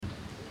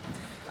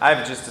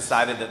I've just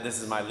decided that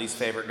this is my least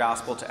favorite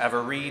gospel to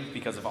ever read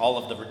because of all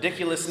of the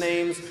ridiculous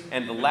names,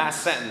 and the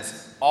last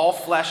sentence, all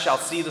flesh shall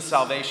see the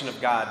salvation of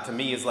God, to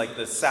me is like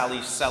the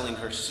Sally selling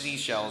her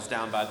seashells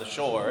down by the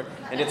shore,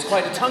 and it's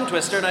quite a tongue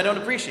twister and I don't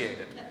appreciate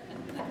it.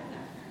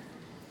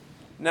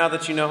 Now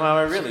that you know how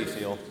I really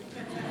feel,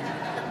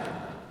 I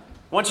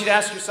want you to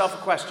ask yourself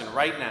a question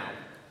right now.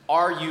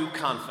 Are you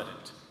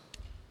confident?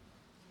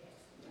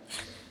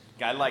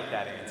 I like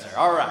that answer.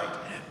 All right.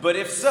 But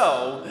if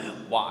so,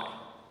 why?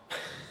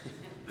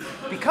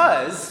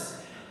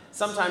 Because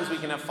sometimes we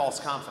can have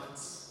false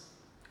confidence.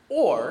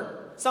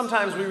 Or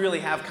sometimes we really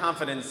have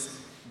confidence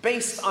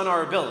based on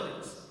our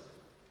abilities.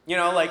 You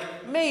know,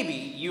 like maybe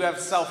you have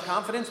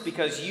self-confidence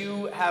because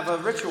you have a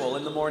ritual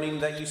in the morning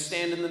that you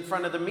stand in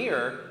front of the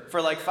mirror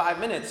for like 5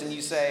 minutes and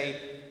you say,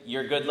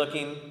 you're good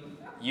looking,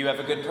 you have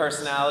a good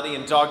personality,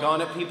 and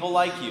doggone it, people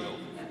like you.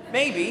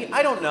 Maybe,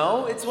 I don't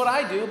know, it's what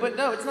I do, but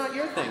no, it's not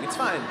your thing, it's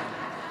fine.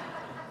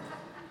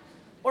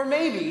 Or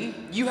maybe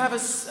you have a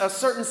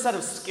certain set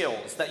of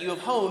skills that you have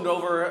honed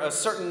over a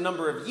certain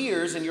number of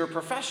years in your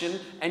profession,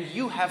 and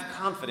you have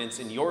confidence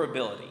in your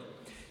ability.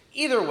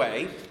 Either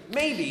way,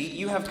 maybe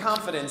you have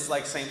confidence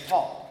like St.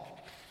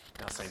 Paul.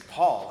 Now, St.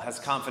 Paul has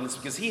confidence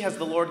because he has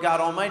the Lord God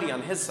Almighty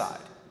on his side.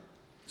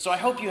 So I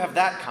hope you have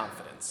that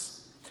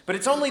confidence. But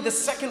it's only the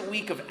second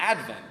week of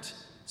Advent,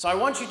 so I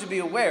want you to be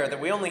aware that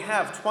we only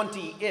have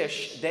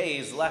 20-ish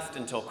days left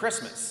until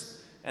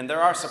Christmas. And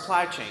there are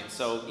supply chains,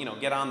 so,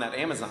 get on that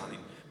Amazoning.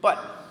 But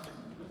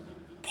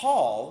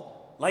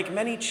Paul, like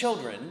many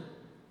children,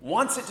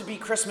 wants it to be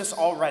Christmas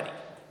already.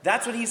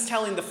 That's what he's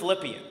telling the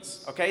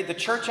Philippians, okay? The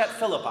church at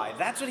Philippi,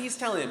 that's what he's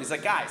telling them. He's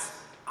like, guys,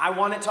 I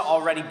want it to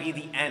already be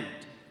the end.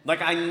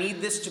 Like, I need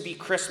this to be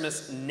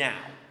Christmas now.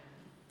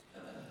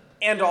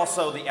 And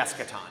also the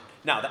eschaton.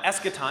 Now, the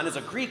eschaton is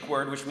a Greek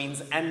word which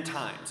means end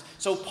times.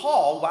 So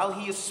Paul, while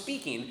he is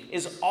speaking,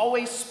 is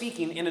always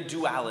speaking in a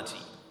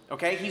duality,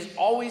 okay? He's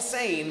always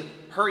saying,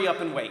 hurry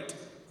up and wait.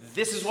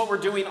 This is what we're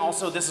doing,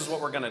 also this is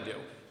what we're going to do.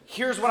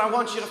 Here's what I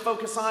want you to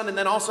focus on, and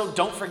then also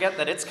don't forget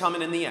that it's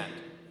coming in the end.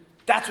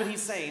 That's what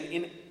he's saying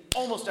in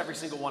almost every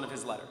single one of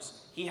his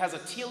letters. He has a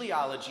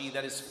teleology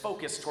that is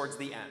focused towards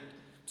the end.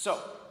 So,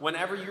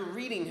 whenever you're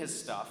reading his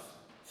stuff,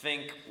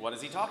 think, what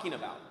is he talking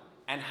about?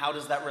 And how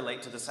does that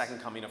relate to the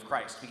second coming of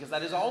Christ? Because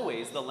that is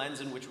always the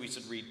lens in which we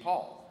should read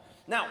Paul.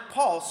 Now,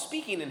 Paul,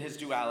 speaking in his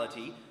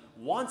duality,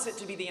 wants it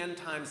to be the end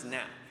times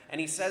now. And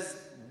he says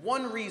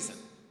one reason.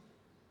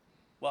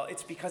 Well,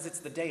 it's because it's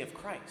the day of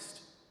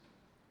Christ.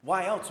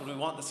 Why else would we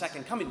want the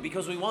second coming?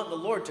 Because we want the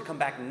Lord to come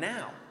back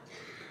now.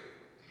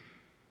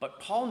 But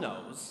Paul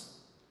knows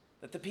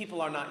that the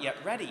people are not yet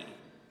ready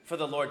for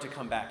the Lord to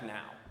come back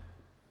now.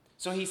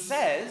 So he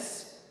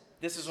says,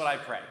 this is what I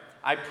pray.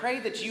 I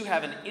pray that you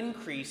have an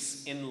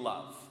increase in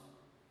love.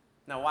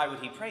 Now, why would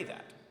he pray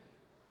that?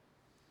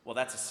 Well,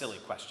 that's a silly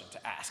question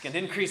to ask. An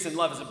increase in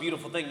love is a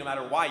beautiful thing no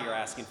matter why you're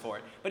asking for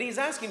it. But he's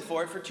asking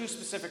for it for two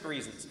specific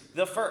reasons.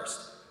 The first,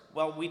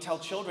 well, we tell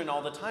children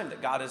all the time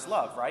that God is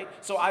love, right?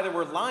 So either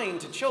we're lying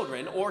to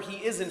children or he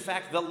is in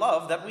fact the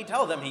love that we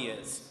tell them he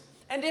is.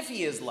 And if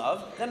he is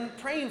love, then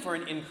praying for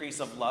an increase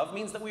of love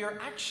means that we are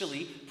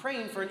actually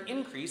praying for an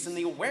increase in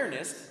the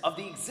awareness of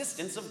the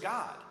existence of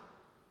God.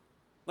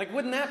 Like,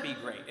 wouldn't that be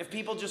great? If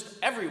people just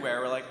everywhere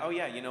were like, oh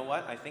yeah, you know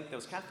what? I think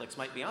those Catholics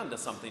might be onto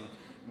something.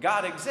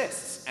 God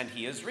exists, and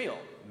he is real.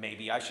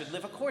 Maybe I should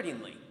live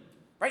accordingly.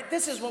 Right?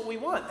 This is what we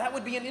want. That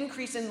would be an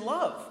increase in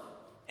love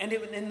and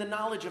in the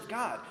knowledge of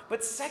God.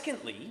 But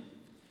secondly,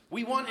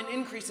 we want an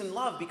increase in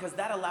love because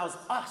that allows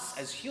us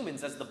as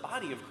humans, as the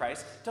body of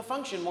Christ, to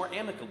function more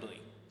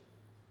amicably.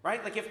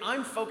 Right? Like if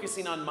I'm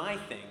focusing on my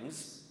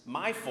things,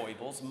 my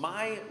foibles,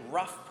 my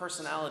rough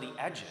personality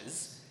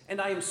edges, and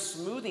I am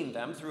smoothing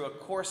them through a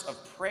course of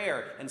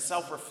prayer and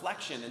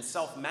self-reflection and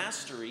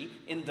self-mastery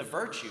in the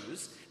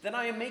virtues, then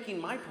I am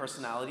making my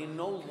personality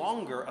no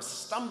longer a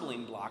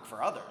stumbling block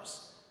for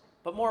others,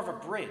 but more of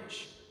a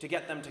bridge to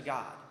get them to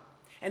God.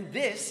 And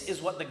this is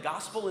what the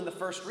gospel in the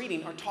first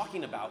reading are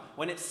talking about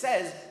when it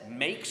says,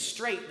 make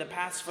straight the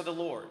paths for the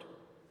Lord.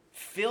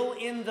 Fill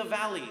in the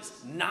valleys,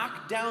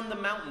 knock down the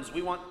mountains.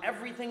 We want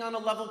everything on a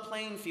level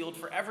playing field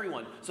for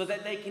everyone so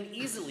that they can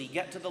easily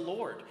get to the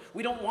Lord.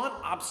 We don't want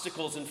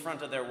obstacles in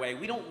front of their way.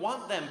 We don't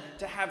want them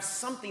to have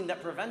something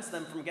that prevents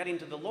them from getting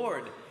to the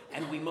Lord.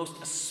 And we most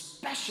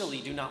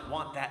especially do not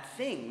want that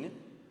thing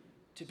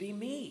to be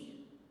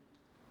me.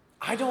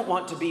 I don't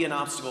want to be an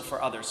obstacle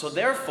for others. So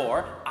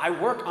therefore, I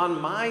work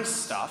on my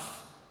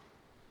stuff,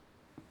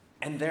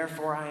 and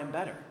therefore I am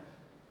better.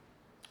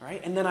 Right?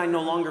 And then I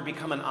no longer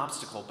become an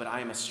obstacle, but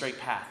I am a straight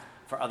path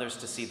for others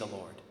to see the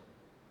Lord.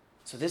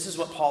 So this is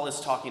what Paul is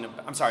talking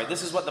about.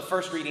 This is what the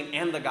first reading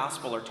and the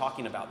gospel are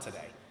talking about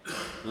today.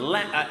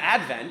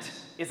 Advent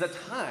is a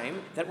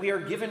time that we are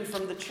given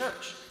from the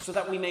church so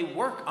that we may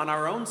work on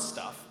our own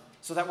stuff,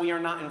 so that we are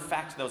not in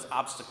fact those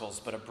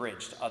obstacles, but a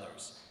bridge to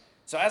others.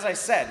 So as I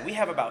said, we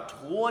have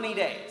about 20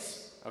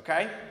 days,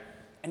 okay?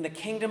 And the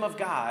kingdom of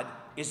God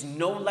is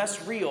no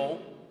less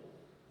real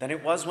than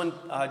it was when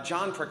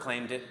John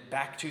proclaimed it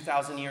back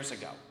 2,000 years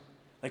ago.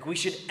 Like we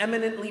should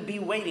eminently be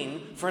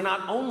waiting for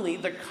not only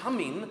the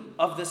coming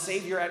of the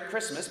Savior at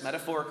Christmas,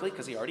 metaphorically,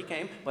 because he already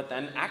came, but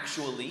then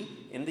actually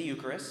in the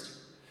Eucharist,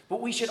 but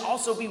we should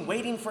also be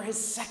waiting for his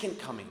second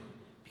coming,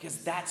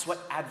 because that's what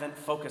Advent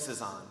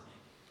focuses on.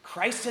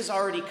 Christ has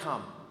already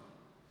come.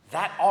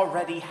 That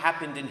already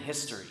happened in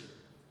history.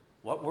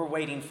 What we're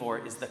waiting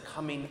for is the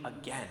coming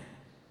again.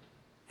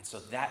 And so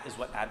that is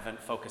what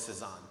Advent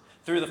focuses on.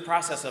 Through the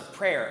process of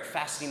prayer,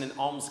 fasting, and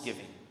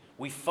almsgiving,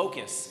 we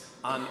focus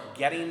on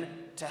getting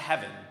to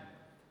heaven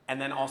and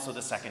then also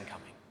the second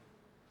coming.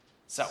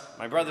 So,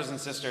 my brothers and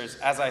sisters,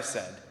 as I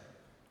said,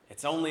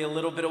 it's only a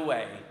little bit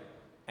away,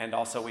 and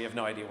also we have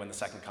no idea when the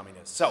second coming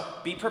is. So,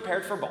 be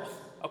prepared for both,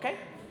 okay?